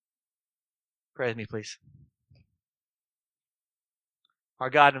Pray with me, please.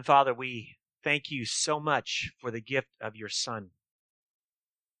 Our God and Father, we thank you so much for the gift of your Son.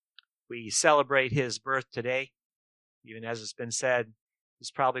 We celebrate his birth today. Even as it's been said,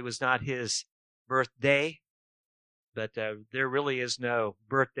 this probably was not his birthday, but there really is no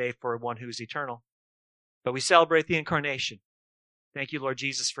birthday for one who's eternal. But we celebrate the incarnation. Thank you, Lord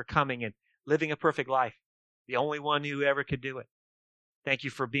Jesus, for coming and living a perfect life, the only one who ever could do it. Thank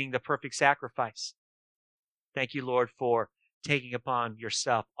you for being the perfect sacrifice. Thank you, Lord, for taking upon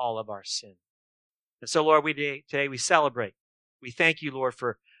yourself all of our sin. And so, Lord, today we celebrate. We thank you, Lord,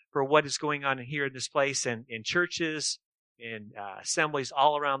 for what is going on here in this place and in churches, in assemblies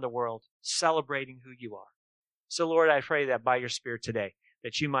all around the world, celebrating who you are. So, Lord, I pray that by your Spirit today,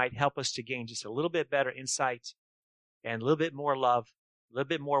 that you might help us to gain just a little bit better insight and a little bit more love, a little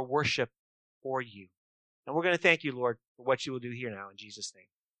bit more worship for you. And we're going to thank you, Lord, for what you will do here now in Jesus' name.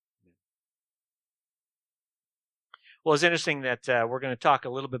 Amen. Well, it's interesting that we're going to talk a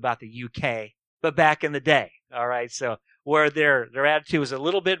little bit about the UK, but back in the day, all right? So where their attitude was a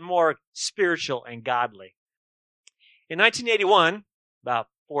little bit more spiritual and godly. In 1981, about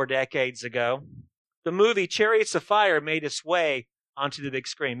 4 decades ago, the movie Chariots of Fire made its way onto the big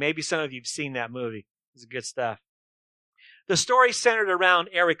screen. Maybe some of you have seen that movie. It's good stuff. The story centered around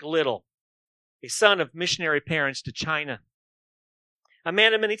Eric Liddell, a son of missionary parents to China. A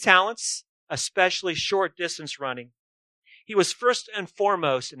man of many talents, especially short distance running. He was first and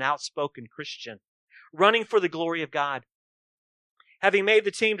foremost an outspoken Christian, running for the glory of God. Having made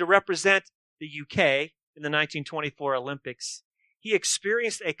the team to represent the UK in the 1924 Olympics, he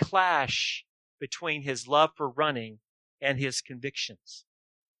experienced a clash between his love for running and his convictions.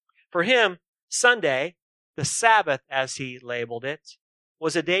 For him, Sunday, the Sabbath as he labeled it,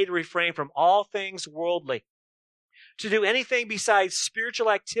 was a day to refrain from all things worldly. To do anything besides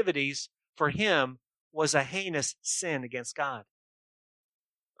spiritual activities for him was a heinous sin against God.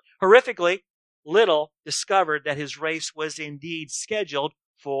 Horrifically, Liddell discovered that his race was indeed scheduled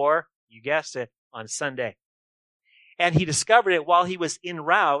for, you guessed it, on Sunday. And he discovered it while he was en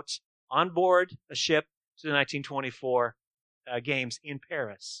route on board a ship to the 1924 games in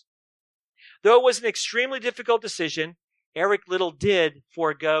Paris. Though it was an extremely difficult decision, Eric Liddell did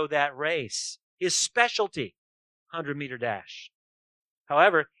forego that race, his specialty, 100-meter dash.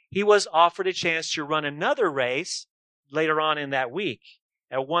 However, he was offered a chance to run another race later on in that week,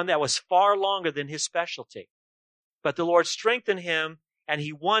 and one that was far longer than his specialty. But the Lord strengthened him, and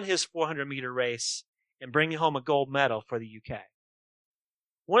he won his 400-meter race and bringing home a gold medal for the UK.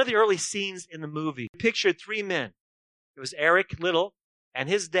 One of the early scenes in the movie pictured 3 men. It was Eric Liddell and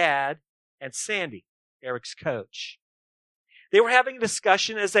his dad and Sandy, Eric's coach. They were having a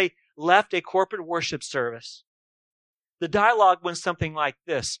discussion as they left a corporate worship service. The dialogue went something like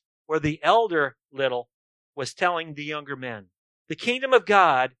this, where the elder Liddell was telling the younger men, "The kingdom of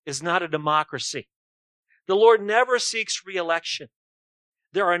God is not a democracy. The Lord never seeks re-election.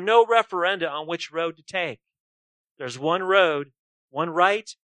 There are no referenda on which road to take. There's one road, one right,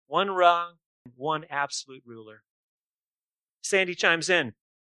 one wrong, and one absolute ruler." Sandy chimes in,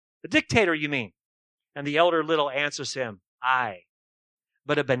 "The dictator, you mean?" And the elder Liddell answers him, "Aye,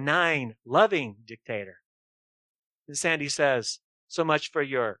 but a benign, loving dictator." And Sandy says, "So much for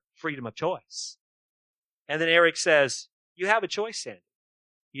your freedom of choice." And then Eric says, "You have a choice, Sandy.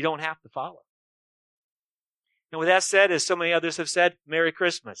 You don't have to follow." And with that said, as so many others have said, Merry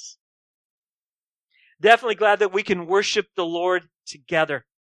Christmas. Definitely glad that we can worship the Lord together.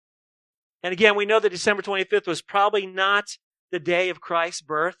 And again, we know that December 25th was probably not the day of Christ's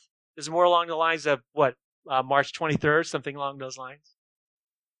birth. It's more along the lines of, March 23rd, something along those lines.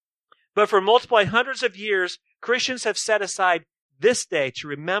 But for multiple hundreds of years, Christians have set aside this day to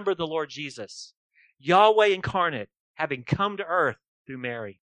remember the Lord Jesus, Yahweh incarnate, having come to earth through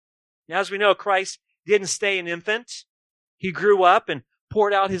Mary. Now, as we know, Christ didn't stay an infant. He grew up and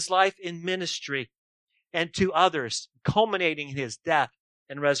poured out his life in ministry and to others, culminating in his death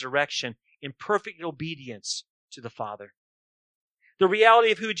and resurrection in perfect obedience to the Father. The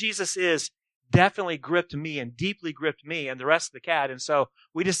reality of who Jesus is definitely gripped me and deeply gripped me and the rest of the CAD. And so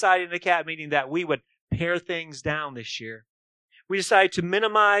we decided in the CAD meeting that we would pare things down this year. We decided to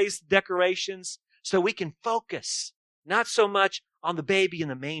minimize decorations so we can focus not so much on the baby in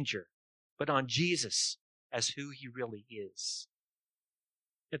the manger, but on Jesus as who he really is.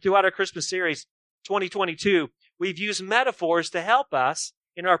 And throughout our Christmas series, 2022, we've used metaphors to help us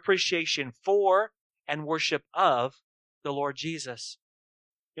in our appreciation for and worship of the Lord Jesus.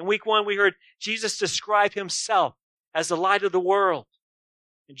 In week 1, we heard Jesus describe himself as the light of the world.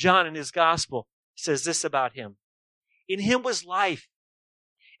 And John in his gospel says this about him. In him was life,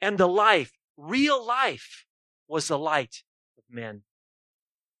 and the life real life was the light of men.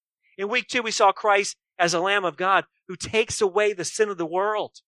 In week 2, we saw Christ as a Lamb of God who takes away the sin of the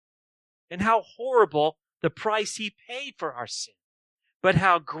world. And how horrible the price he paid for our sin. But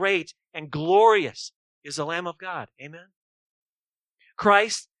how great and glorious is the Lamb of God. Amen?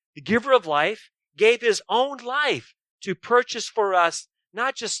 Christ, the giver of life, gave his own life to purchase for us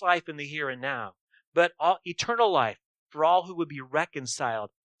not just life in the here and now, but eternal life for all who would be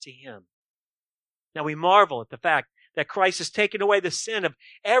reconciled to him. Now we marvel at the fact that Christ has taken away the sin of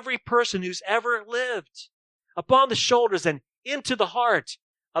every person who's ever lived. Upon the shoulders and into the heart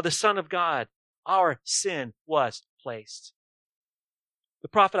of the Son of God, our sin was placed. The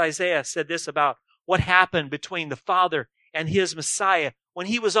prophet Isaiah said this about what happened between the Father and his Messiah when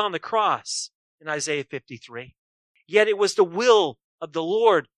he was on the cross in Isaiah 53. Yet it was the will of the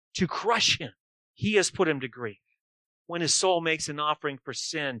Lord to crush him. He has put him to grief. When his soul makes an offering for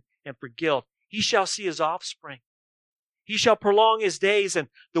sin and for guilt, he shall see his offspring. He shall prolong his days, and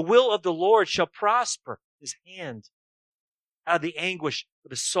the will of the Lord shall prosper his hand. Out of the anguish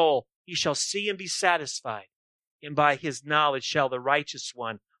of his soul, he shall see and be satisfied. And by his knowledge shall the righteous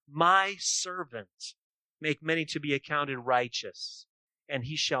one, my servant, make many to be accounted righteous, and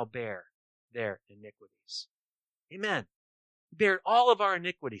he shall bear their iniquities. Amen. He bared all of our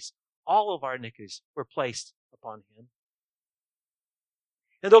iniquities. All of our iniquities were placed upon him.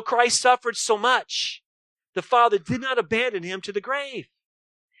 And though Christ suffered so much, the Father did not abandon him to the grave.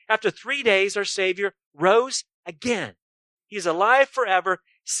 After 3 days, our Savior rose again. He is alive forever,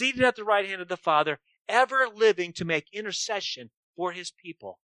 seated at the right hand of the Father, ever living to make intercession for his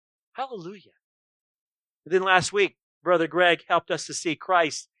people. Hallelujah. And then last week, Brother Greg helped us to see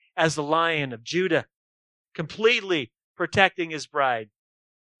Christ as the Lion of Judah, completely protecting his bride.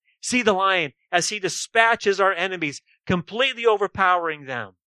 See the Lion as he dispatches our enemies, completely overpowering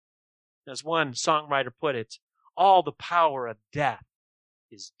them. As one songwriter put it, all the power of death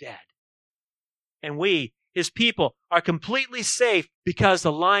is dead. And we, his people, are completely safe because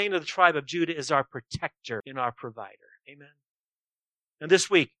the Lion of the tribe of Judah is our protector and our provider. Amen. And this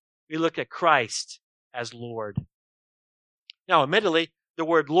week, we look at Christ as Lord. Now, admittedly, the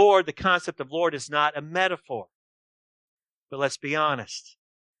word Lord, the concept of Lord, is not a metaphor. But let's be honest.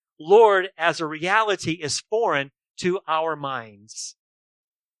 Lord as a reality is foreign to our minds.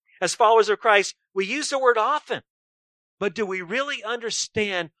 As followers of Christ, we use the word often. But do we really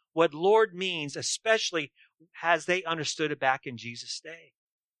understand what Lord means, especially as they understood it back in Jesus' day?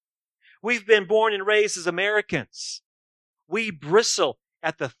 We've been born and raised as Americans. We bristle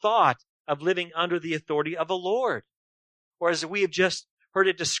at the thought of living under the authority of a Lord. Or as we have just heard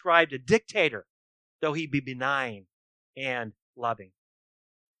it described, a dictator, though he be benign and loving.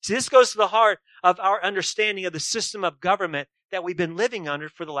 See, this goes to the heart of our understanding of the system of government that we've been living under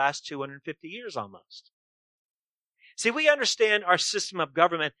for the last 250 years almost. See, we understand our system of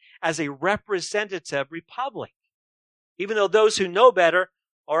government as a representative republic. Even though those who know better,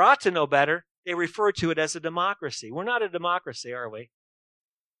 or ought to know better, they refer to it as a democracy. We're not a democracy, are we?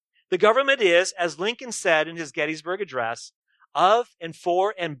 The government is, as Lincoln said in his Gettysburg Address, of and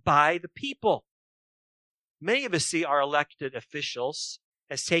for and by the people. Many of us see our elected officials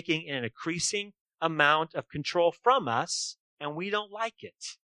as taking an increasing amount of control from us, and we don't like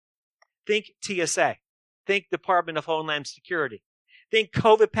it. Think TSA. Think Department of Homeland Security. Think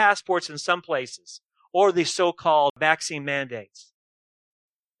COVID passports in some places, or the so-called vaccine mandates.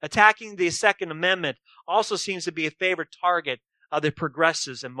 Attacking the Second Amendment also seems to be a favorite target of the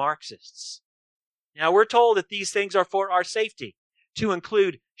progressives and Marxists. Now, we're told that these things are for our safety, to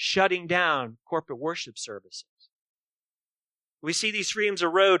include shutting down corporate worship services. We see these freedoms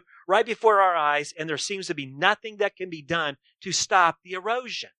erode right before our eyes, and there seems to be nothing that can be done to stop the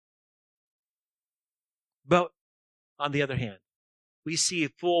erosion. But on the other hand, we see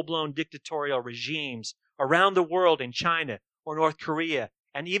full-blown dictatorial regimes around the world in China or North Korea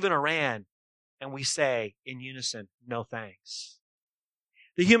and even Iran, and we say in unison, no thanks.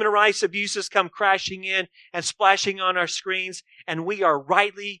 The human rights abuses come crashing in and splashing on our screens, and we are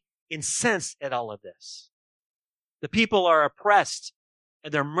rightly incensed at all of this. The people are oppressed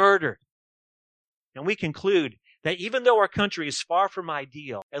and they're murdered. And we conclude that even though our country is far from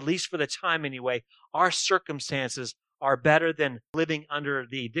ideal, at least for the time anyway, our circumstances are better than living under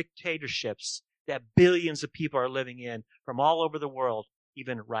the dictatorships that billions of people are living in from all over the world,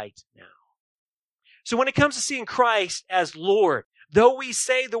 even right now. So when it comes to seeing Christ as Lord, though we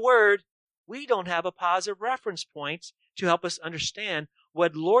say the word, we don't have a positive reference point to help us understand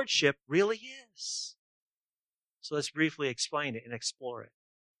what lordship really is. So let's briefly explain it and explore it.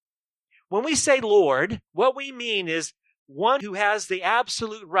 When we say Lord, what we mean is one who has the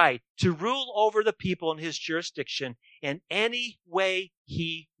absolute right to rule over the people in his jurisdiction in any way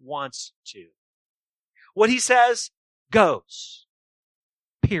he wants to. What he says goes.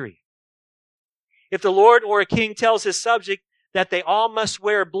 Period. If the Lord or a king tells his subject that they all must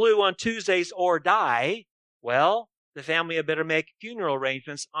wear blue on Tuesdays or die, well, the family had better make funeral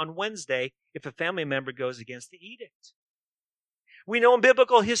arrangements on Wednesday if a family member goes against the edict. We know in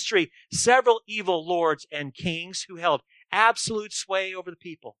biblical history several evil lords and kings who held absolute sway over the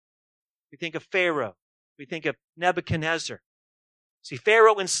people. We think of Pharaoh. We think of Nebuchadnezzar. See,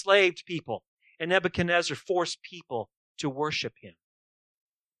 Pharaoh enslaved people, and Nebuchadnezzar forced people to worship him.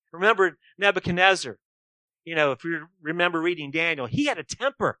 Remember Nebuchadnezzar, if you remember reading Daniel, he had a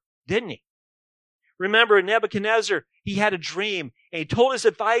temper, didn't he? Remember Nebuchadnezzar, he had a dream, and he told his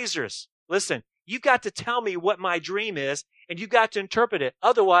advisors, listen, you've got to tell me what my dream is, and you've got to interpret it.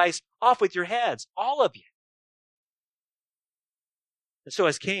 Otherwise, off with your heads, all of you. And so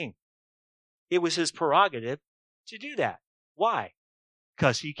as king, it was his prerogative to do that. Why?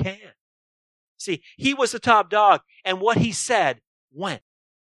 Because he can. See, he was the top dog, and what he said went.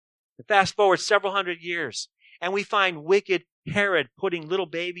 And fast forward several hundred years, and we find wicked Herod putting little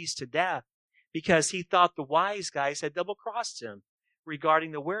babies to death because he thought the wise guys had double-crossed him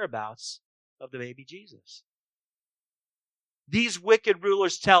regarding the whereabouts of the baby Jesus. These wicked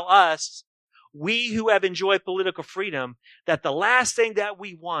rulers tell us, we who have enjoyed political freedom, that the last thing that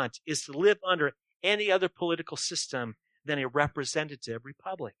we want is to live under any other political system than a representative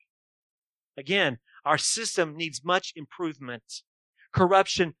republic. Again, our system needs much improvement.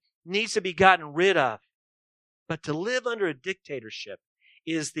 Corruption needs to be gotten rid of. But to live under a dictatorship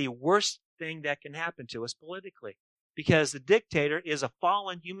is the worst thing that can happen to us politically, because the dictator is a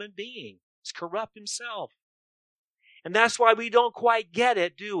fallen human being. He's corrupt himself. And that's why we don't quite get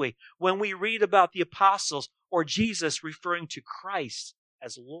it, do we, when we read about the apostles or Jesus referring to Christ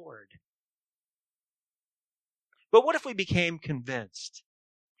as Lord. But what if we became convinced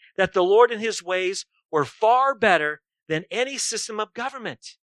that the Lord and his ways were far better than any system of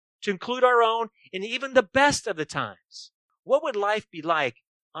government, to include our own in even the best of the times? What would life be like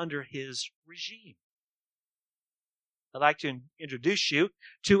under his regime? I'd like to introduce you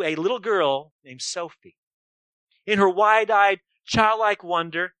to a little girl named Sophie. In her wide-eyed, childlike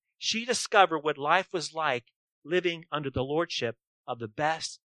wonder, she discovered what life was like living under the lordship of the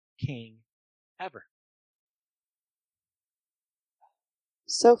best king ever.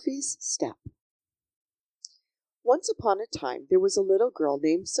 Sophie's Step. Once upon a time, there was a little girl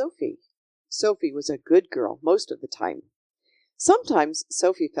named Sophie. Sophie was a good girl most of the time. Sometimes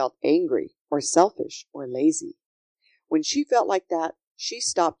Sophie felt angry or selfish or lazy. When she felt like that, she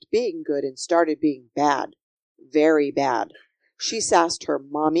stopped being good and started being bad. Very bad. She sassed her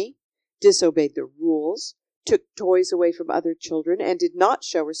mommy, disobeyed the rules, took toys away from other children, and did not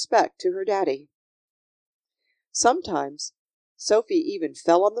show respect to her daddy. Sometimes Sophie even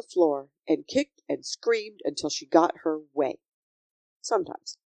fell on the floor and kicked and screamed until she got her way.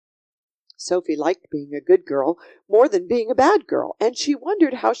 Sometimes. Sophie liked being a good girl more than being a bad girl, and she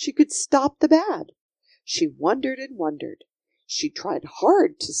wondered how she could stop the bad. She wondered and wondered. She tried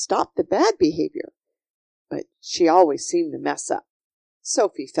hard to stop the bad behavior, but she always seemed to mess up.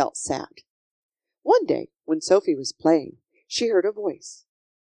 Sophie felt sad. One day, when Sophie was playing, she heard a voice.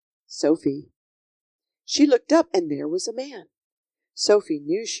 Sophie. She looked up, and there was a man. Sophie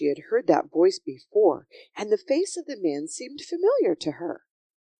knew she had heard that voice before, and the face of the man seemed familiar to her.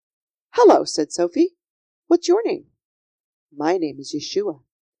 Hello, said Sophie. What's your name? My name is Yeshua.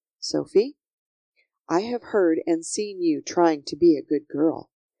 Sophie, I have heard and seen you trying to be a good girl.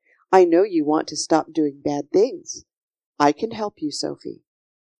 I know you want to stop doing bad things. I can help you, Sophie.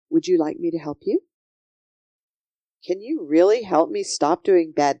 Would you like me to help you? Can you really help me stop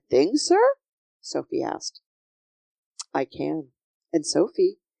doing bad things, sir? Sophie asked. I can. And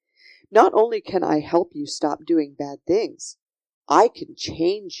Sophie, not only can I help you stop doing bad things, I can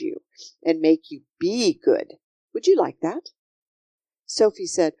change you and make you be good. Would you like that? Sophie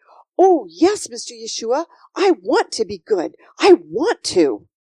said, Oh, yes, Mr. Yeshua. I want to be good. I want to.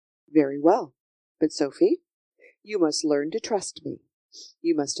 Very well. But Sophie, you must learn to trust me.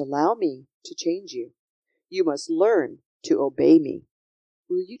 You must allow me to change you. You must learn to obey me.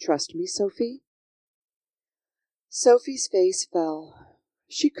 Will you trust me, Sophie? Sophie's face fell.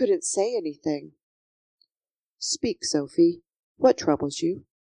 She couldn't say anything. Speak, Sophie. What troubles you?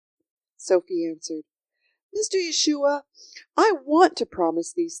 Sophie answered, Mr. Yeshua, I want to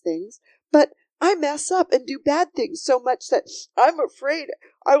promise these things, but I mess up and do bad things so much that I'm afraid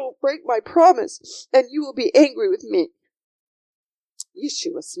I will break my promise and you will be angry with me.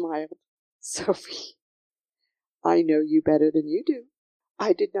 Yeshua smiled. Sophie, I know you better than you do.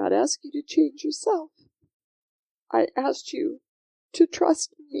 I did not ask you to change yourself. I asked you to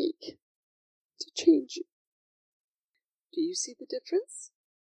trust me to change you. Do you see the difference?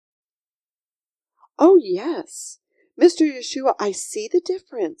 Oh, yes. Mr. Yeshua, I see the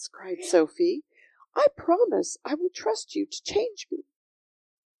difference, cried Sophie. I promise I will trust you to change me.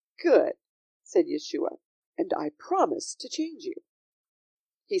 Good, said Yeshua, and I promise to change you.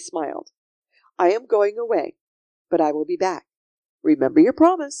 He smiled. I am going away, but I will be back. Remember your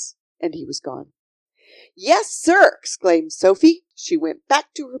promise. And he was gone. Yes, sir, exclaimed Sophie. She went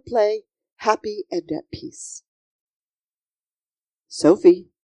back to her play, happy and at peace. Sophie.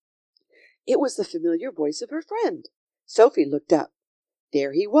 It was the familiar voice of her friend. Sophie looked up.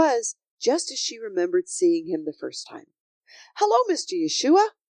 There he was, just as she remembered seeing him the first time. Hello, Mr. Yeshua.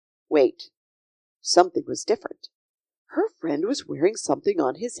 Wait. Something was different. Her friend was wearing something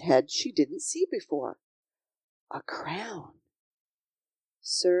on his head she didn't see before. A crown.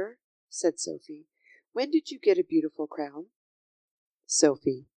 Sir, said Sophie, when did you get a beautiful crown?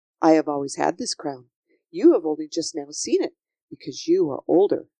 Sophie, I have always had this crown. You have only just now seen it, because you are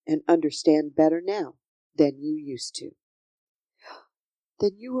older and understand better now than you used to.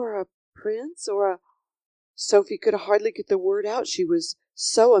 Then you are a prince or a... Sophie could hardly get the word out. She was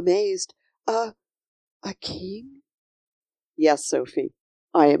so amazed. A king? Yes, Sophie,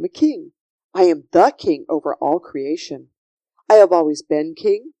 I am a king. I am the king over all creation. I have always been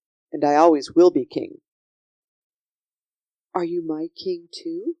king, and I always will be king. Are you my king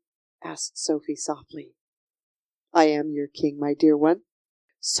too? Asked Sophie softly. I am your king, my dear one.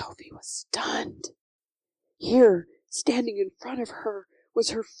 Sophie was stunned. Here, standing in front of her, was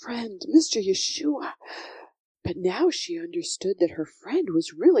her friend, Mr. Yeshua. But now she understood that her friend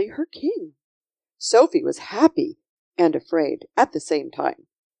was really her king. Sophie was happy and afraid at the same time.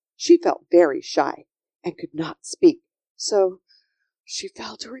 She felt very shy and could not speak, so she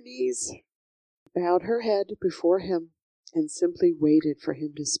fell to her knees, bowed her head before him, and simply waited for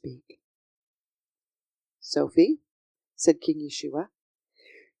him to speak. Sophie, said King Yeshua,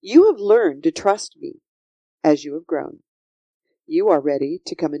 you have learned to trust me as you have grown. You are ready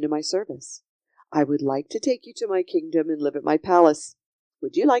to come into my service. I would like to take you to my kingdom and live at my palace.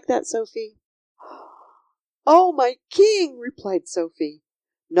 Would you like that, Sophie? Oh, my king, replied Sophie,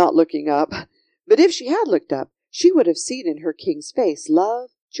 not looking up. But if she had looked up, she would have seen in her king's face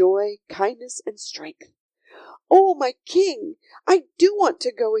love, joy, kindness, and strength. Oh, my king, I do want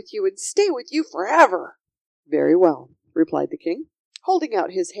to go with you and stay with you forever. Very well, replied the king, holding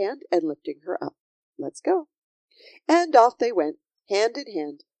out his hand and lifting her up. Let's go. And off they went, hand in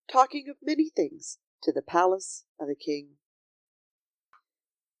hand, talking of many things, to the palace of the king.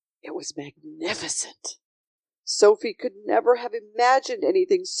 It was magnificent. Sophie could never have imagined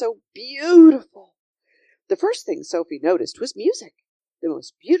anything so beautiful. The first thing Sophie noticed was music, the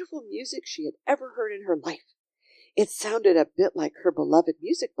most beautiful music she had ever heard in her life. It sounded a bit like her beloved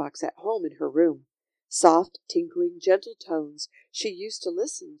music box at home in her room, soft, tinkling, gentle tones she used to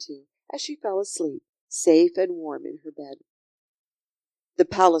listen to as she fell asleep, safe and warm in her bed. The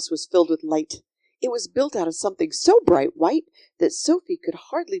palace was filled with light. It was built out of something so bright white that Sophie could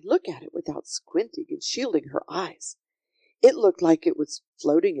hardly look at it without squinting and shielding her eyes. It looked like it was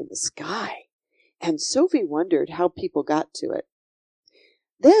floating in the sky, and Sophie wondered how people got to it.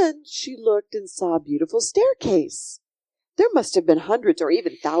 Then she looked and saw a beautiful staircase. There must have been hundreds or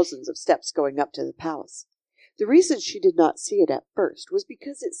even thousands of steps going up to the palace. The reason she did not see it at first was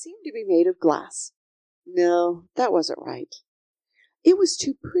because it seemed to be made of glass. No, that wasn't right. It was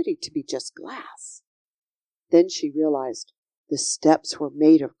too pretty to be just glass. Then she realized the steps were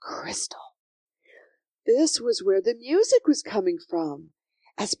made of crystal. This was where the music was coming from.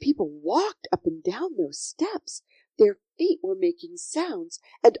 As people walked up and down those steps, their feet were making sounds,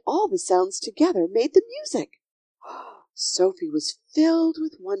 and all the sounds together made the music. Sophie was filled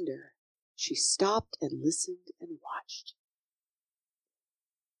with wonder. She stopped and listened and watched.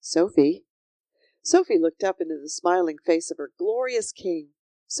 Sophie looked up into the smiling face of her glorious king.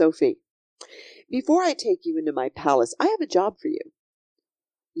 Sophie, before I take you into my palace, I have a job for you.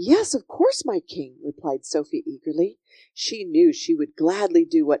 Yes, of course, my king, replied Sophie eagerly. She knew she would gladly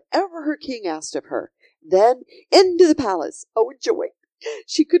do whatever her king asked of her. Then, into the palace. Oh, joy!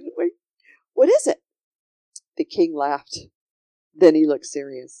 She couldn't wait. What is it? The king laughed. Then he looked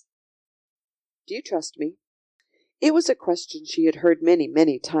serious. Do you trust me? It was a question she had heard many,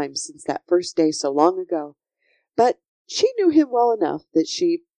 many times since that first day so long ago, but she knew him well enough that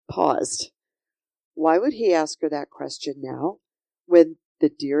she paused. Why would he ask her that question now, when the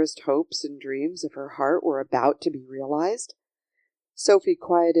dearest hopes and dreams of her heart were about to be realized? Sophie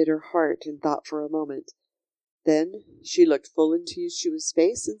quieted her heart and thought for a moment. Then she looked full into Yeshua's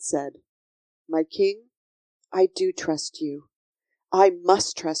face and said, "My king, I do trust you. I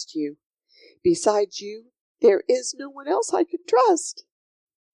must trust you. Besides you, there is no one else I can trust.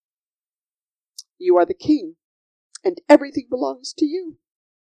 You are the king, and everything belongs to you,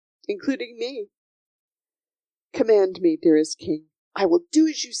 including me. Command me, dearest king. I will do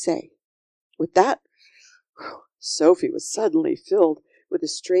as you say." With that, Sophie was suddenly filled with a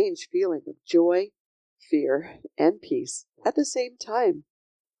strange feeling of joy, fear, and peace at the same time.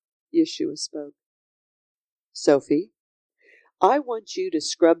 Yeshua spoke. "Sophie, I want you to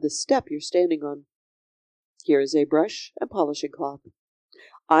scrub the step you're standing on. Here is a brush and polishing cloth.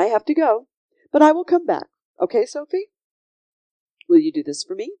 I have to go, but I will come back. Okay, Sophie? Will you do this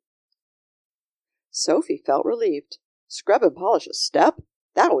for me?" Sophie felt relieved. Scrub and polish a step?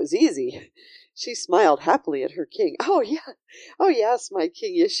 That was easy. She smiled happily at her king. "Oh, yeah. Oh, yes, my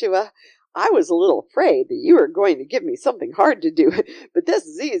King Yeshua. I was a little afraid that you were going to give me something hard to do, but this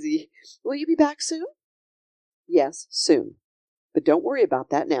is easy. Will you be back soon?" "Yes, soon. But don't worry about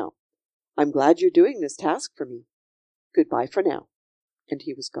that now. I'm glad you're doing this task for me. Goodbye for now." And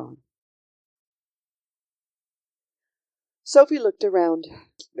he was gone. Sophie looked around.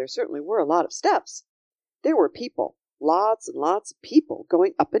 There certainly were a lot of steps. There were people, lots and lots of people,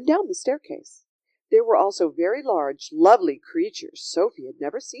 going up and down the staircase. There were also very large, lovely creatures Sophie had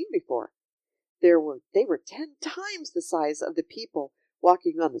never seen before. They were 10 times the size of the people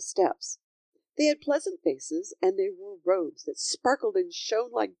walking on the steps. They had pleasant faces, and they wore robes that sparkled and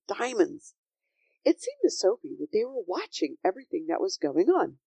shone like diamonds. It seemed to Sophie that they were watching everything that was going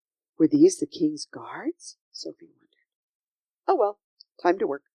on. Were these the king's guards? Sophie wondered. Oh well, time to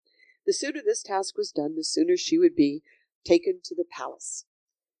work. The sooner this task was done, the sooner she would be taken to the palace.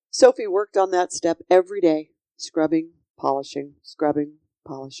 Sophie worked on that step every day, scrubbing, polishing, scrubbing,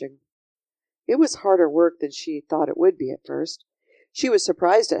 polishing. It was harder work than she thought it would be at first. She was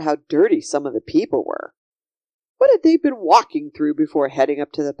surprised at how dirty some of the people were. What had they been walking through before heading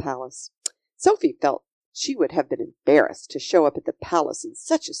up to the palace? Sophie felt she would have been embarrassed to show up at the palace in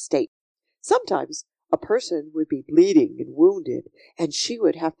such a state. Sometimes a person would be bleeding and wounded, and she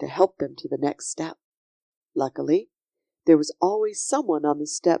would have to help them to the next step. Luckily, there was always someone on the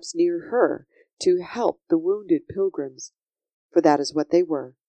steps near her to help the wounded pilgrims, for that is what they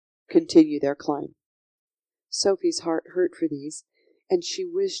were, continue their climb. Sophie's heart hurt for these, and she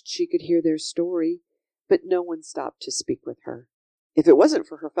wished she could hear their story, but no one stopped to speak with her. If it wasn't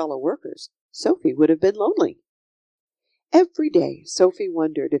for her fellow workers, Sophie would have been lonely. Every day, Sophie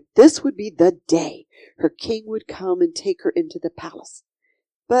wondered if this would be the day her king would come and take her into the palace.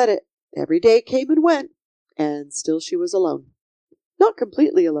 But every day came and went, and still she was alone. Not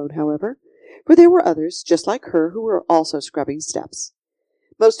completely alone, however, for there were others just like her who were also scrubbing steps.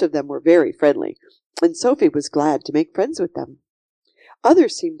 Most of them were very friendly, and Sophie was glad to make friends with them.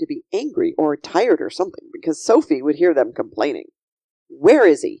 Others seemed to be angry or tired or something, because Sophie would hear them complaining. "Where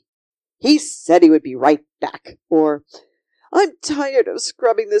is he? He said he would be right back." Or, "I'm tired of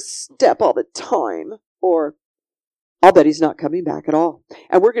scrubbing this step all the time." Or, "I'll bet he's not coming back at all,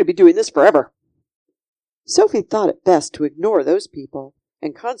 and we're going to be doing this forever." Sophie thought it best to ignore those people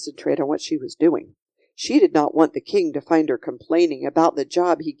and concentrate on what she was doing. She did not want the king to find her complaining about the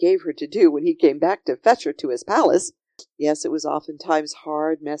job he gave her to do when he came back to fetch her to his palace. Yes, it was oftentimes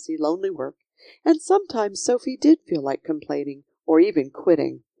hard, messy, lonely work, and sometimes Sophie did feel like complaining or even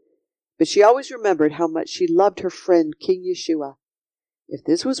quitting. But she always remembered how much she loved her friend King Yeshua. If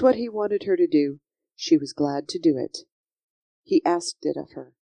this was what he wanted her to do, she was glad to do it. He asked it of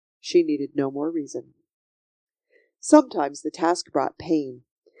her. She needed no more reason. Sometimes the task brought pain.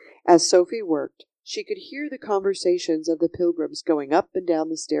 As Sophie worked, she could hear the conversations of the pilgrims going up and down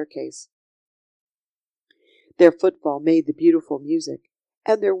the staircase. Their footfall made the beautiful music,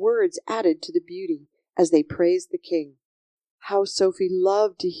 and their words added to the beauty as they praised the king. How Sophie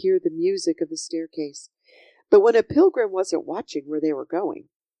loved to hear the music of the staircase. But when a pilgrim wasn't watching where they were going,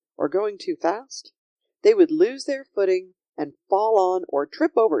 or going too fast, they would lose their footing and fall on or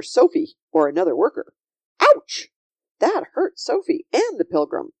trip over Sophie or another worker. Ouch! That hurt Sophie and the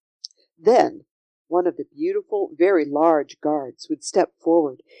pilgrim. Then one of the beautiful, very large guards would step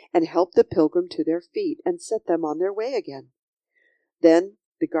forward and help the pilgrim to their feet and set them on their way again. Then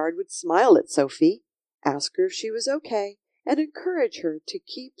the guard would smile at Sophie, ask her if she was okay, and encourage her to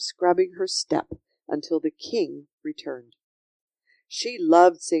keep scrubbing her step until the king returned. She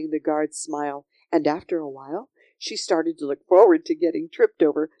loved seeing the guards smile, and after a while she started to look forward to getting tripped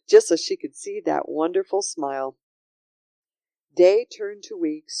over just so she could see that wonderful smile. Day turned to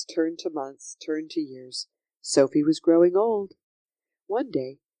weeks, turned to months, turned to years. Sophie was growing old. One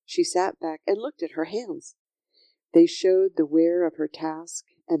day she sat back and looked at her hands. They showed the wear of her task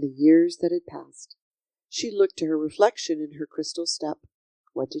and the years that had passed. She looked to her reflection in her crystal step.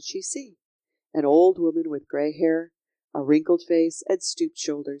 What did she see? An old woman with gray hair, a wrinkled face, and stooped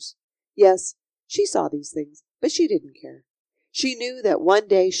shoulders. Yes, she saw these things, but she didn't care. She knew that one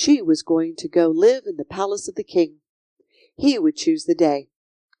day she was going to go live in the palace of the king. He would choose the day,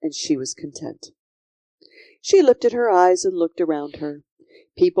 and she was content. She lifted her eyes and looked around her.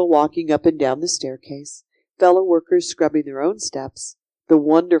 People walking up and down the staircase, fellow workers scrubbing their own steps, the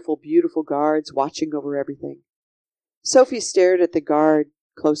wonderful, beautiful guards watching over everything. Sophie stared at the guard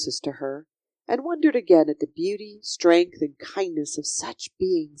closest to her and wondered again at the beauty, strength, and kindness of such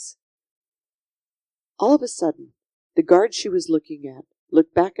beings. All of a sudden, the guard she was looking at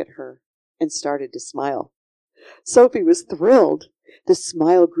looked back at her and started to smile. Sophie was thrilled. The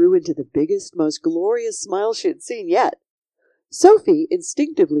smile grew into the biggest, most glorious smile she had seen yet. Sophie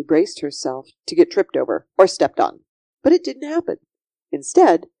instinctively braced herself to get tripped over or stepped on, but it didn't happen.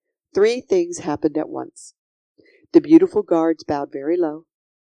 Instead, 3 things happened at once. The beautiful guards bowed very low.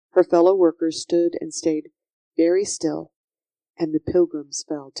 Her fellow workers stood and stayed very still, and the pilgrims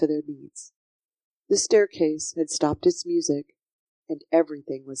fell to their knees. The staircase had stopped its music, and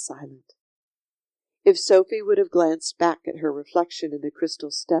everything was silent. If Sophie would have glanced back at her reflection in the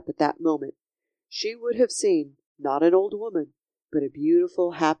crystal step at that moment, she would have seen not an old woman, but a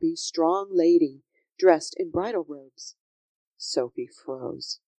beautiful, happy, strong lady dressed in bridal robes. Sophie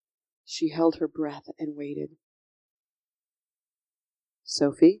froze. She held her breath and waited.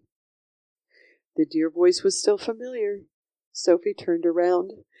 Sophie? The dear voice was still familiar. Sophie turned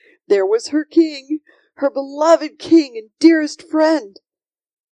around. There was her king, her beloved king and dearest friend.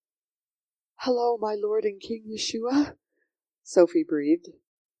 "Hello, my Lord and King Yeshua," Sophie breathed.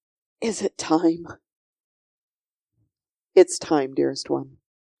 "Is it time?" "It's time, dearest one,"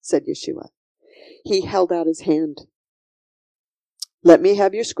 said Yeshua. He held out his hand. "Let me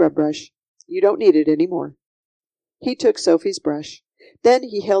have your scrub brush. You don't need it any more." He took Sophie's brush. Then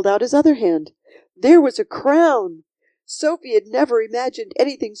he held out his other hand. There was a crown. Sophie had never imagined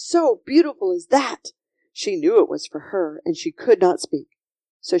anything so beautiful as that. She knew it was for her, and she could not speak.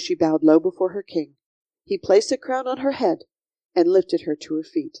 So she bowed low before her king. He placed a crown on her head and lifted her to her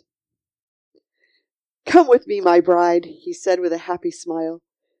feet. "Come with me, my bride," he said with a happy smile.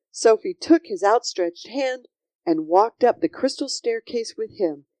 Sophie took his outstretched hand and walked up the crystal staircase with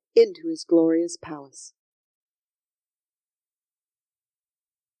him into his glorious palace.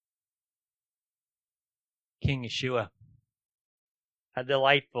 King Yeshua, a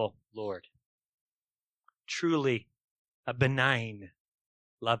delightful Lord, truly a benign,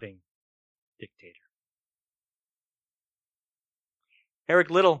 loving dictator. Eric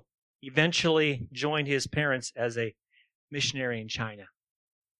Liddell eventually joined his parents as a missionary in China.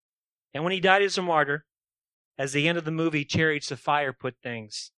 And when he died as a martyr, as the end of the movie Chariots of Fire put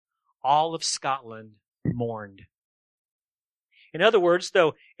things, all of Scotland mourned. In other words,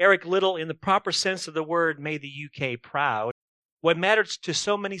 though Eric Liddell, in the proper sense of the word, made the UK proud, what mattered to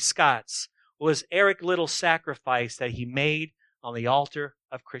so many Scots was Eric Liddell's sacrifice that he made on the altar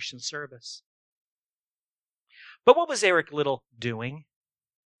of Christian service. But what was Eric Liddell doing?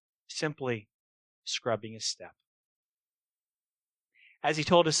 Simply scrubbing his step. As he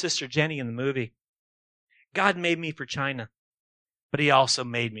told his sister Jenny in the movie, God made me for China, but he also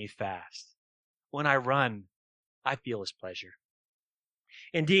made me fast. When I run, I feel his pleasure.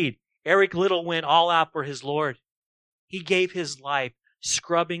 Indeed, Eric Liddell went all out for his Lord. He gave his life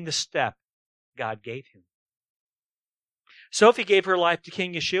scrubbing the step God gave him. Sophie gave her life to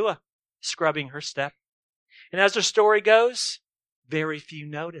King Yeshua, scrubbing her step. And as the story goes, very few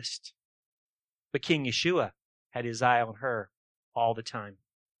noticed. But King Yeshua had his eye on her all the time.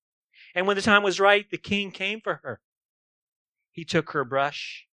 And when the time was right, the king came for her. He took her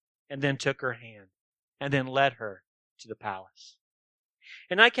brush and then took her hand and then led her to the palace.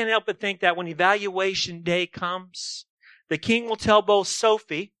 And I can't help but think that when evaluation day comes, the king will tell both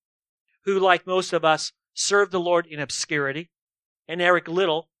Sophie, who like most of us served the Lord in obscurity, and Eric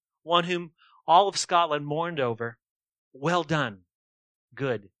Liddell, one whom all of Scotland mourned over, well done,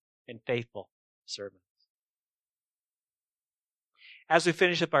 good and faithful servants. As we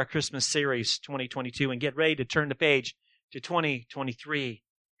finish up our Christmas series 2022 and get ready to turn the page to 2023,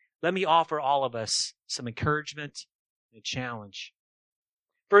 let me offer all of us some encouragement and a challenge.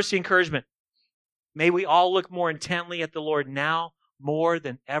 First, the encouragement. May we all look more intently at the Lord now more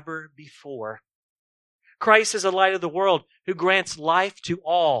than ever before. Christ is the light of the world who grants life to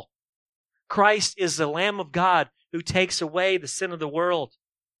all. Christ is the Lamb of God who takes away the sin of the world.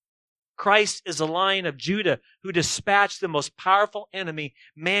 Christ is the Lion of Judah who dispatched the most powerful enemy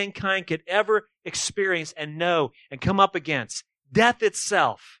mankind could ever experience and know and come up against, death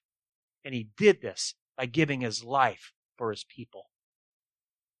itself. And he did this by giving his life for his people.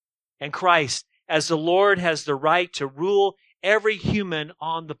 And Christ, as the Lord, has the right to rule every human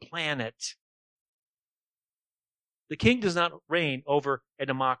on the planet. The king does not reign over a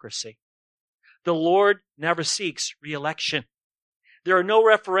democracy. The Lord never seeks re-election. There are no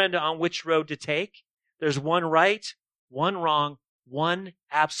referenda on which road to take. There's one right, one wrong, one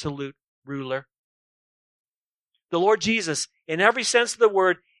absolute ruler. The Lord Jesus, in every sense of the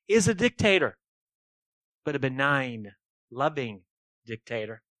word, is a dictator, but a benign, loving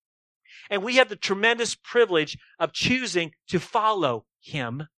dictator. And we have the tremendous privilege of choosing to follow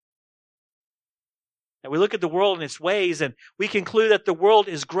him. And we look at the world and its ways, and we conclude that the world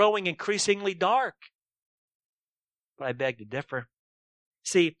is growing increasingly dark. But I beg to differ.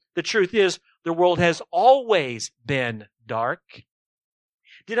 See, the truth is, the world has always been dark.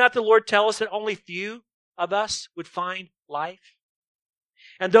 Did not the Lord tell us that only few of us would find life?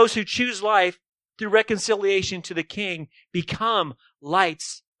 And those who choose life through reconciliation to the King become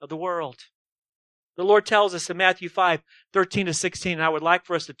lights of the world. The Lord tells us in Matthew 5:13-16, and I would like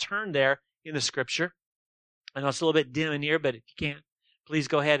for us to turn there in the Scripture. I know it's a little bit dim in here, but if you can't, please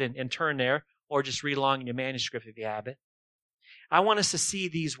go ahead and turn there, or just read along in your manuscript if you have it. I want us to see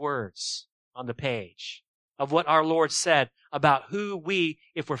these words on the page of what our Lord said about who we,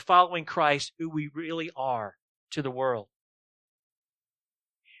 if we're following Christ, who we really are to the world.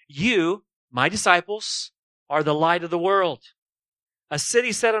 You, my disciples, are the light of the world. A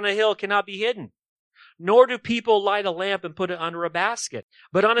city set on a hill cannot be hidden. Nor do people light a lamp and put it under a basket,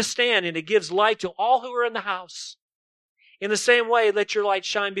 but on a stand, and it gives light to all who are in the house. In the same way, let your light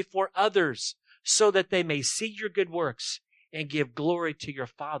shine before others, so that they may see your good works and give glory to your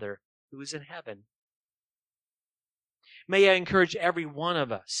Father who is in heaven. May I encourage every one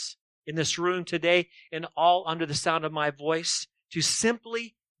of us in this room today and all under the sound of my voice to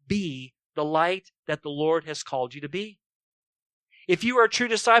simply be the light that the Lord has called you to be. If you are a true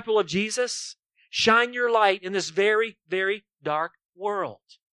disciple of Jesus, shine your light in this very, very dark world.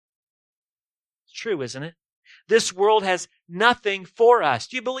 It's true, isn't it? This world has nothing for us.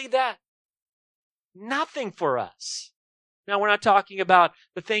 Do you believe that? Nothing for us. Now, we're not talking about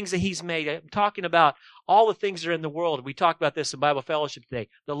the things that he's made. I'm talking about all the things that are in the world. We talked about this in Bible fellowship today.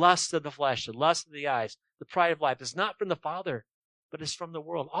 The lust of the flesh, the lust of the eyes, the pride of life. It's not from the Father, but it's from the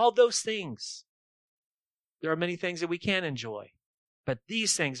world. All those things. There are many things that we can enjoy, but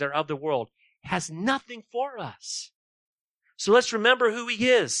these things that are of the world has nothing for us. So let's remember who he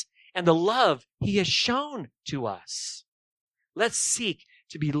is and the love he has shown to us. Let's seek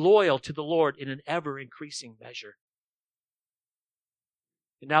to be loyal to the Lord in an ever-increasing measure.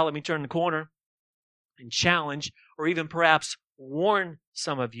 And now let me turn the corner and challenge, or even perhaps warn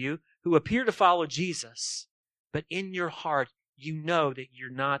some of you who appear to follow Jesus, but in your heart you know that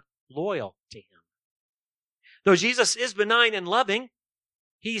you're not loyal to him. Though Jesus is benign and loving,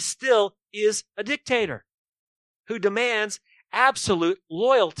 he still is a dictator who demands absolute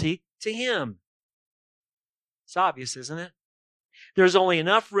loyalty to him. It's obvious, isn't it? There's only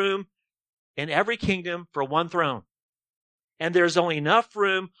enough room in every kingdom for one throne. And there's only enough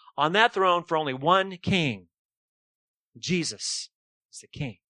room on that throne for only one king. Jesus is the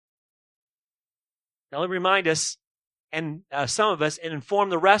king. Now let me remind us, and some of us, and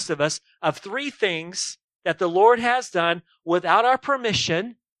inform the rest of us of three things that the Lord has done without our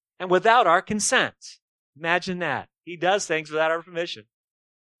permission and without our consent. Imagine that. He does things without our permission.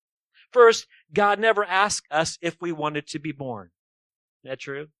 First, God never asked us if we wanted to be born. Isn't that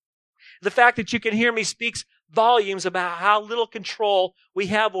true? The fact that you can hear me speaks volumes about how little control we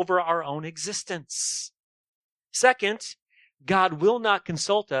have over our own existence. Second, God will not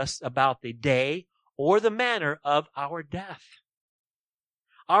consult us about the day or the manner of our death.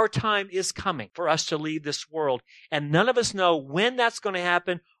 Our time is coming for us to leave this world, and none of us know when that's going to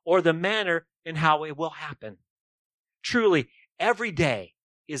happen or the manner in how it will happen. Truly, every day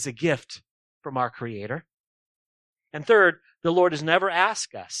is a gift from our Creator. And third, the Lord has never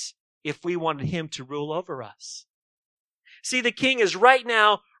asked us if we wanted him to rule over us. See, the king is right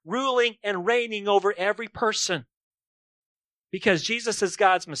now ruling and reigning over every person. Because Jesus is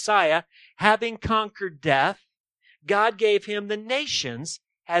God's Messiah, having conquered death, God gave him the nations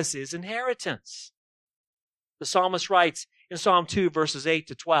as his inheritance. The psalmist writes in Psalm 2, verses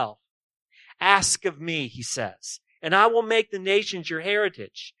 8-12, "Ask of me," he says, "and I will make the nations your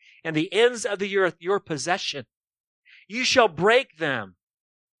heritage, and the ends of the earth your possession. You shall break them."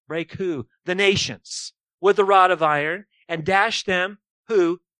 Break who? The nations. "With a rod of iron, and dash them,"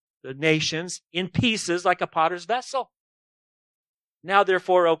 who? the nations in pieces like a potter's vessel. Now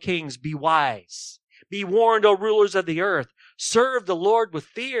therefore, O kings, be wise. Be warned, O rulers of the earth. Serve the Lord with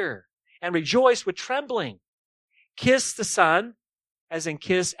fear and rejoice with trembling. Kiss the Son, as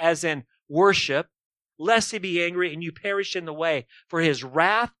in worship, lest he be angry and you perish in the way, for his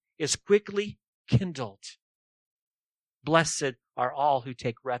wrath is quickly kindled. Blessed are all who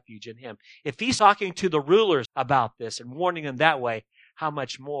take refuge in him. If he's talking to the rulers about this and warning them that way, how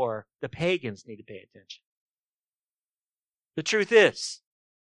much more the pagans need to pay attention. The truth is,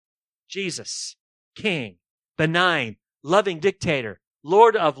 Jesus, King, benign, loving dictator,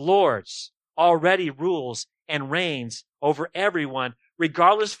 Lord of lords, already rules and reigns over everyone,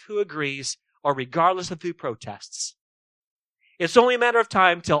 regardless of who agrees or regardless of who protests. It's only a matter of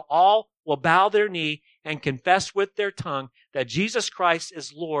time till all will bow their knee and confess with their tongue that Jesus Christ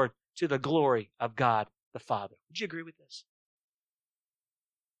is Lord to the glory of God the Father. Would you agree with this?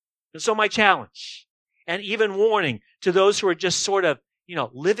 And so my challenge, and even warning to those who are just sort of,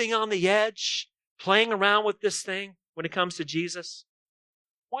 living on the edge, playing around with this thing when it comes to Jesus,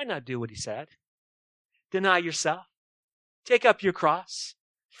 why not do what he said? Deny yourself. Take up your cross.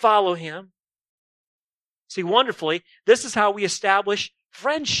 Follow him. See, wonderfully, this is how we establish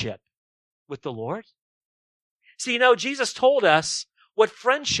friendship with the Lord. See, Jesus told us what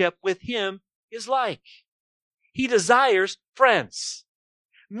friendship with him is like. He desires friends,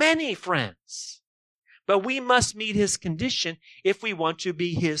 many friends. But we must meet his condition if we want to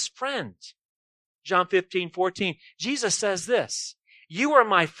be his friend. John 15:14, Jesus says this, you are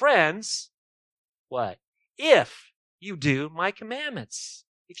my friends, what? If you do my commandments,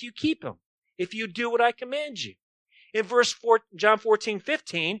 if you keep them, if you do what I command you. In John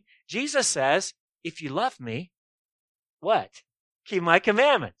 14:15, Jesus says, if you love me, what? Keep my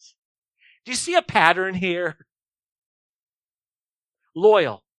commandments. Do you see a pattern here?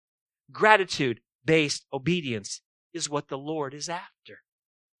 Loyal, gratitude-based obedience is what the Lord is after.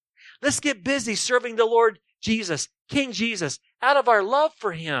 Let's get busy serving the Lord Jesus, King Jesus, out of our love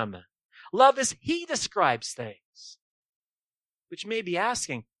for him. Love as he describes things. Which may be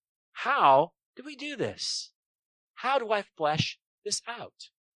asking, how do we do this? How do I flesh this out?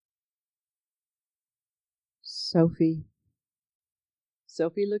 Sophie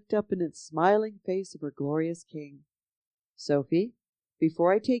looked up in the smiling face of her glorious king. Sophie,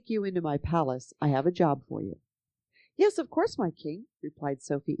 before I take you into my palace, I have a job for you. Yes, of course, my king, replied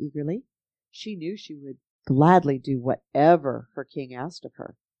Sophie eagerly. She knew she would gladly do whatever her king asked of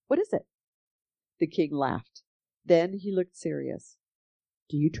her. What is it? The king laughed. Then he looked serious.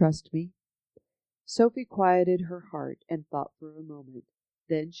 Do you trust me? Sophie quieted her heart and thought for a moment.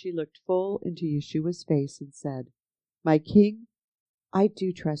 Then she looked full into Yeshua's face and said, My king, I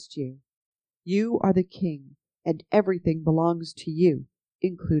do trust you. You are the king, and everything belongs to you,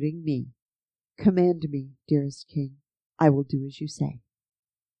 including me. Command me, dearest king. I will do as you say.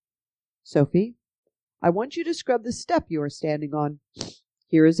 Sophie, I want you to scrub the step you are standing on.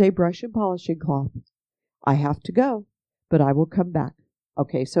 Here is a brush and polishing cloth. I have to go, but I will come back.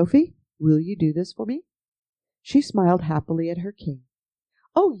 Okay, Sophie, will you do this for me? She smiled happily at her king.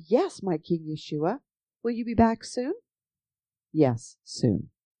 Oh, yes, my King Yeshua. Will you be back soon? Yes, soon.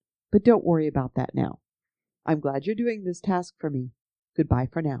 But don't worry about that now. I'm glad you're doing this task for me. Goodbye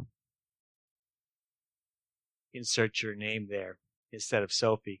for now. Insert your name there instead of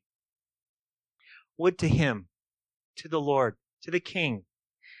Sophie. Would to him, to the Lord, to the King,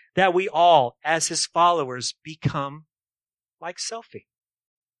 that we all, as his followers, become like Sophie.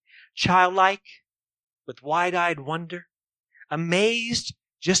 Childlike, with wide-eyed wonder, amazed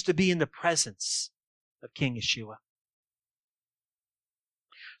just to be in the presence of King Yeshua.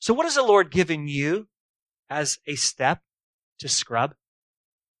 So what has the Lord given you as a step to scrub?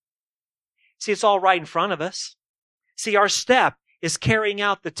 See, it's all right in front of us. See, our step is carrying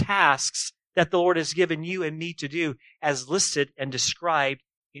out the tasks that the Lord has given you and me to do as listed and described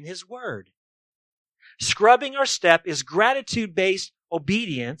in his word. Scrubbing our step is gratitude-based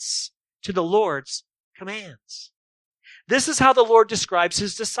obedience to the Lord's commands. This is how the Lord describes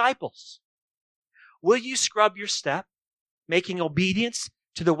his disciples. Will you scrub your step, making obedience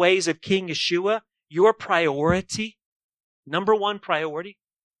to the ways of King Yeshua your priority, number one priority,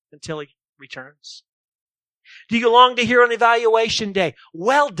 until he returns? Do you long to hear on evaluation day,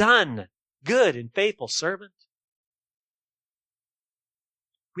 well done, good and faithful servant?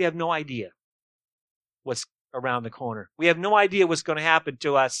 We have no idea what's around the corner. We have no idea what's going to happen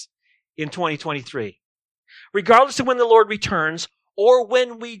to us in 2023. Regardless of when the Lord returns or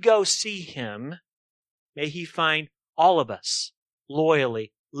when we go see him, may he find all of us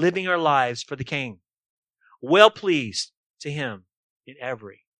loyally living our lives for the King, well pleased to him in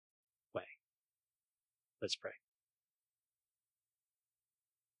every Let's pray.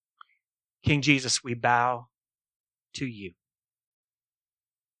 King Jesus, we bow to you.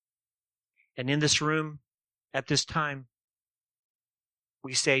 And in this room, at this time,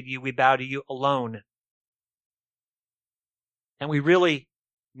 we say to you, we bow to you alone. And we really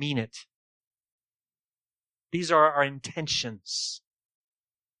mean it. These are our intentions.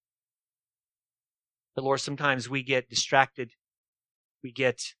 But Lord, sometimes we get distracted. We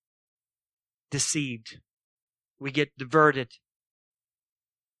get deceived. We get diverted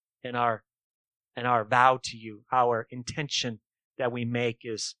in our vow to you. Our intention that we make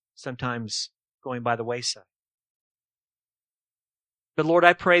is sometimes going by the wayside. But Lord,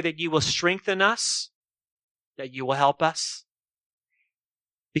 I pray that you will strengthen us, that you will help us,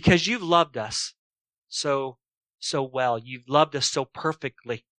 because you've loved us so well. You've loved us so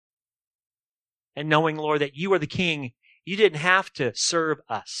perfectly. And knowing, Lord, that you are the King, you didn't have to serve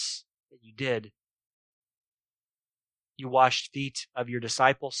us, but you did. You washed feet of your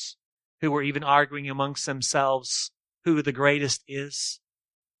disciples, who were even arguing amongst themselves who the greatest is,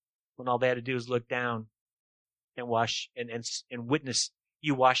 when all they had to do was look down and wash and witness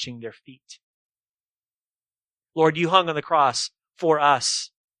you washing their feet. Lord, you hung on the cross for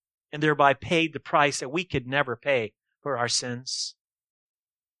us and thereby paid the price that we could never pay for our sins.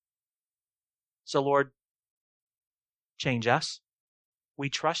 So, Lord, change us. We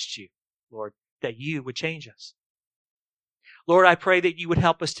trust you, Lord, that you would change us. Lord, I pray that you would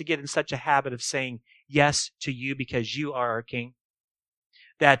help us to get in such a habit of saying yes to you because you are our King,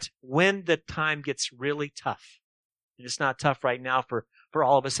 that when the time gets really tough, and it's not tough right now for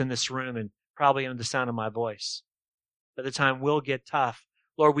all of us in this room and probably under the sound of my voice, but the time will get tough.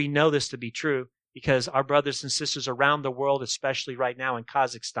 Lord, we know this to be true because our brothers and sisters around the world, especially right now in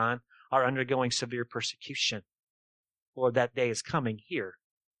Kazakhstan, are undergoing severe persecution. Lord, that day is coming here.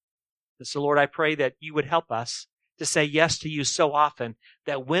 And so, Lord, I pray that you would help us to say yes to you so often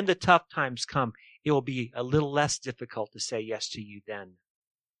that when the tough times come, it will be a little less difficult to say yes to you then.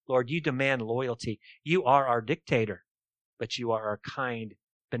 Lord, you demand loyalty. You are our dictator, but you are our kind,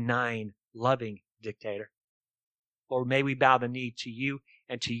 benign, loving dictator. Lord, may we bow the knee to you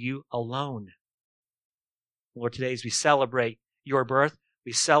and to you alone. Lord, today as we celebrate your birth,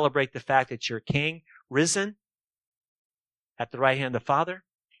 we celebrate the fact that you're King, risen at the right hand of the Father,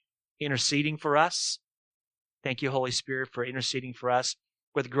 interceding for us. Thank you, Holy Spirit, for interceding for us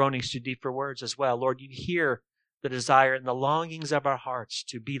with groanings too deep for words as well. Lord, you hear the desire and the longings of our hearts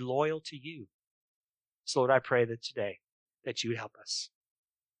to be loyal to you. So, Lord, I pray that today that you would help us.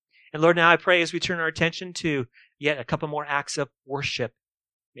 And Lord, now I pray as we turn our attention to yet a couple more acts of worship,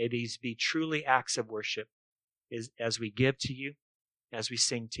 may these be truly acts of worship as we give to you, as we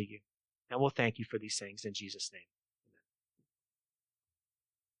sing to you. And we'll thank you for these things in Jesus' name.